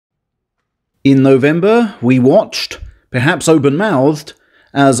In November, we watched, perhaps open-mouthed,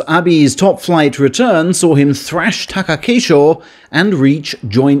 as Abi's top-flight return saw him thrash Takakeisho and reach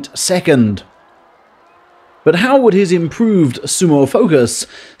joint second. But how would his improved sumo focus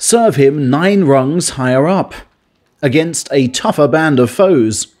serve him 9 rungs higher up, against a tougher band of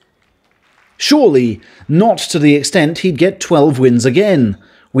foes? Surely not to the extent he'd get 12 wins again,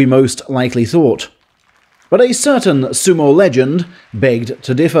 we most likely thought. But a certain sumo legend begged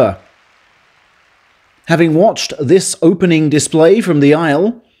to differ. Having watched this opening display from the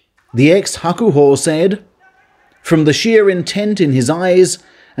aisle, the ex-Hakuho said, "From the sheer intent in his eyes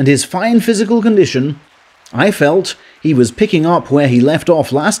and his fine physical condition, I felt he was picking up where he left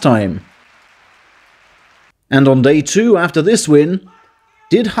off last time." And on day 2 after this win,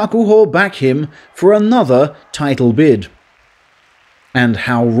 did Hakuho back him for another title bid? And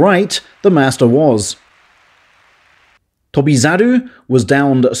how right the master was. Tobizaru was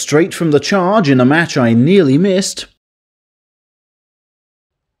downed straight from the charge in a match I nearly missed,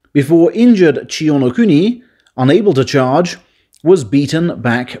 before injured Chiyonokuni, unable to charge, was beaten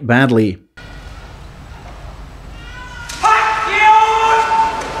back badly.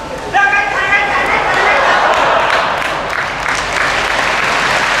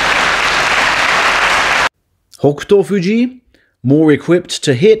 Hokuto Fuji, more equipped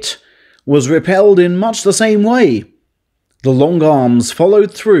to hit, was repelled in much the same way. The long arms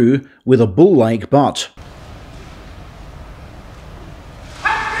followed through with a bull-like butt.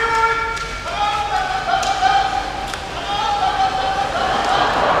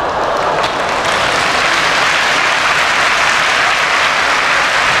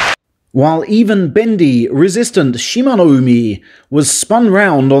 While even bendy, resistant Shimanoumi was spun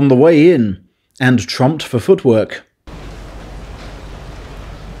round on the way in, and trumped for footwork.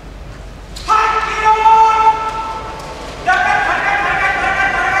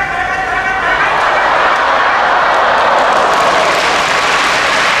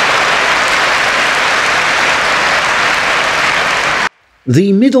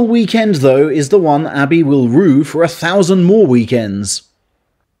 The middle weekend, though, is the one Abi will rue for 1,000 more weekends.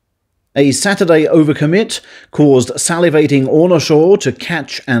 A Saturday overcommit caused salivating Onosho to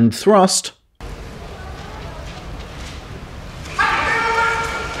catch and thrust.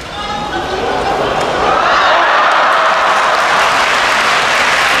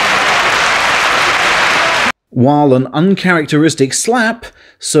 While an uncharacteristic slap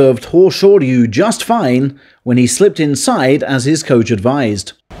served Hoshoryu just fine when he slipped inside as his coach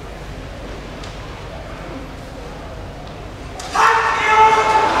advised.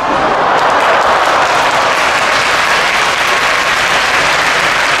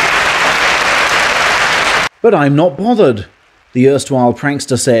 "But I'm not bothered," the erstwhile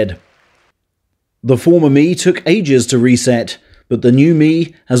prankster said. "The former me took ages to reset, but the new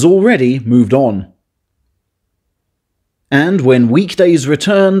me has already moved on." And when weekdays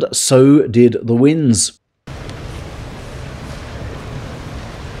returned, so did the wins.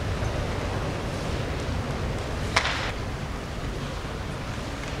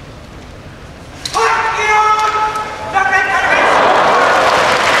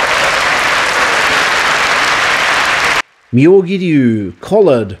 Myogiryu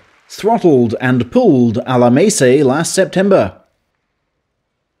collared, throttled and pulled a la Meisei last September.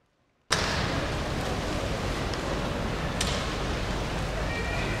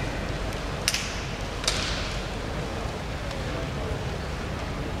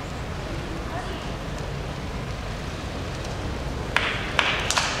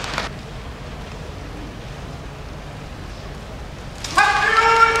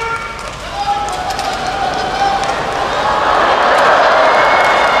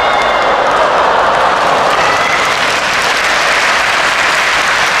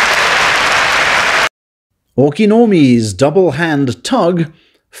 Okinomi's double-hand tug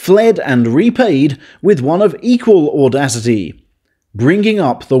fled and repaid with one of equal audacity, bringing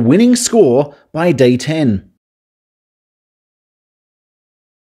up the winning score by day 10.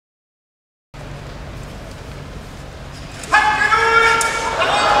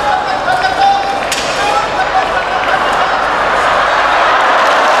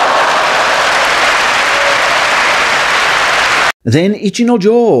 Then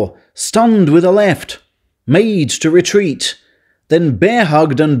Ichinojo, stunned with a left, made to retreat, then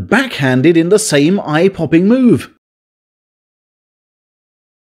bear-hugged and backhanded in the same eye-popping move.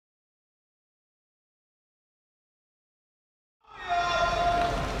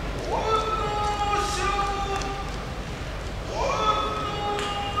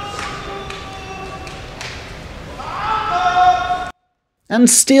 And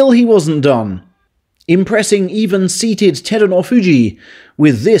still he wasn't done. impressing even seated Terunofuji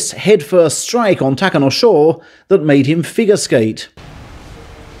with this headfirst strike on Takanosho that made him figure skate.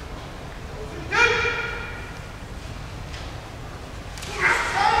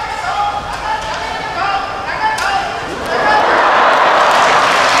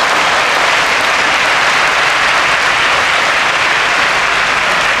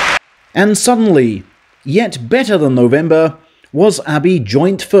 And suddenly, yet better than November, was Abi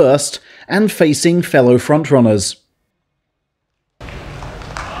joint first and facing fellow frontrunners.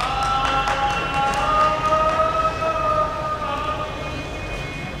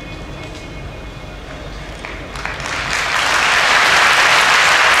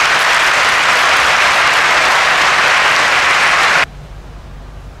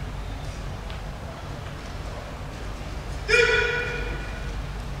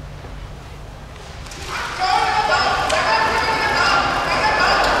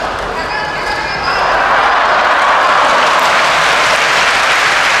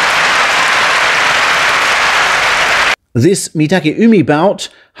 This Mitakeumi bout,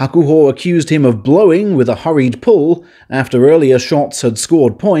 Hakuho accused him of blowing with a hurried pull after earlier shots had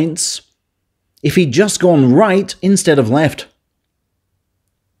scored points. If he'd just gone right instead of left.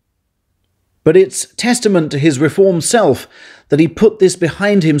 But it's testament to his reformed self that he put this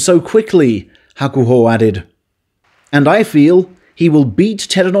behind him so quickly, Hakuho added. And I feel he will beat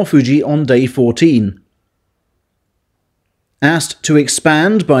Terunofuji on day 14. Asked to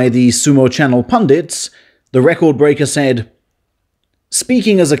expand by the Sumo Channel pundits, the record breaker said,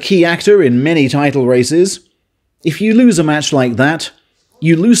 "Speaking as a key actor in many title races, if you lose a match like that,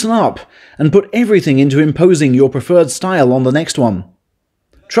 you loosen up and put everything into imposing your preferred style on the next one.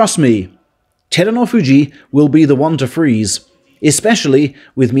 Trust me, Terunofuji will be the one to freeze, especially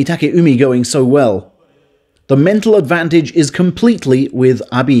with Mitakeumi going so well. The mental advantage is completely with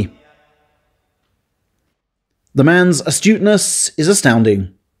Abi." The man's astuteness is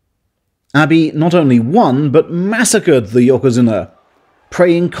astounding. Abi not only won, but massacred the Yokozuna,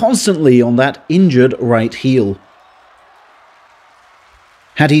 preying constantly on that injured right heel.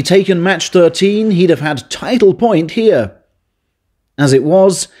 Had he taken match 13, he'd have had title point here. As it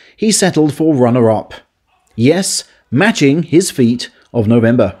was, he settled for runner-up. Yes, matching his feat of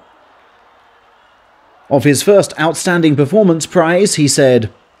November. Of his first Outstanding Performance prize, he said,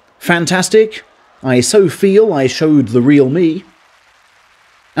 "Fantastic. I so feel I showed the real me.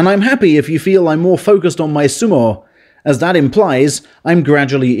 And I'm happy if you feel I'm more focused on my sumo, as that implies I'm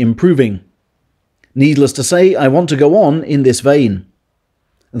gradually improving. Needless to say, I want to go on in this vein.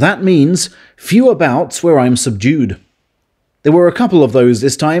 That means fewer bouts where I'm subdued. There were a couple of those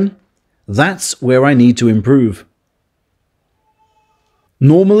this time. That's where I need to improve."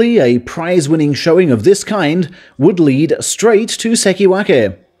 Normally, a prize-winning showing of this kind would lead straight to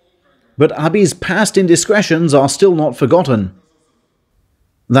Sekiwake. But Abi's past indiscretions are still not forgotten.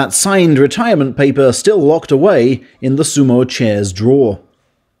 That signed retirement paper still locked away in the sumo chair's drawer.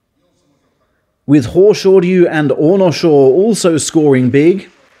 With Hoshoryu and Onosho also scoring big,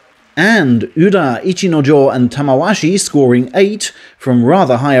 and Uda, Ichinojo and Tamawashi scoring 8 from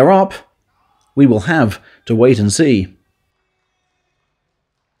rather higher up, we will have to wait and see.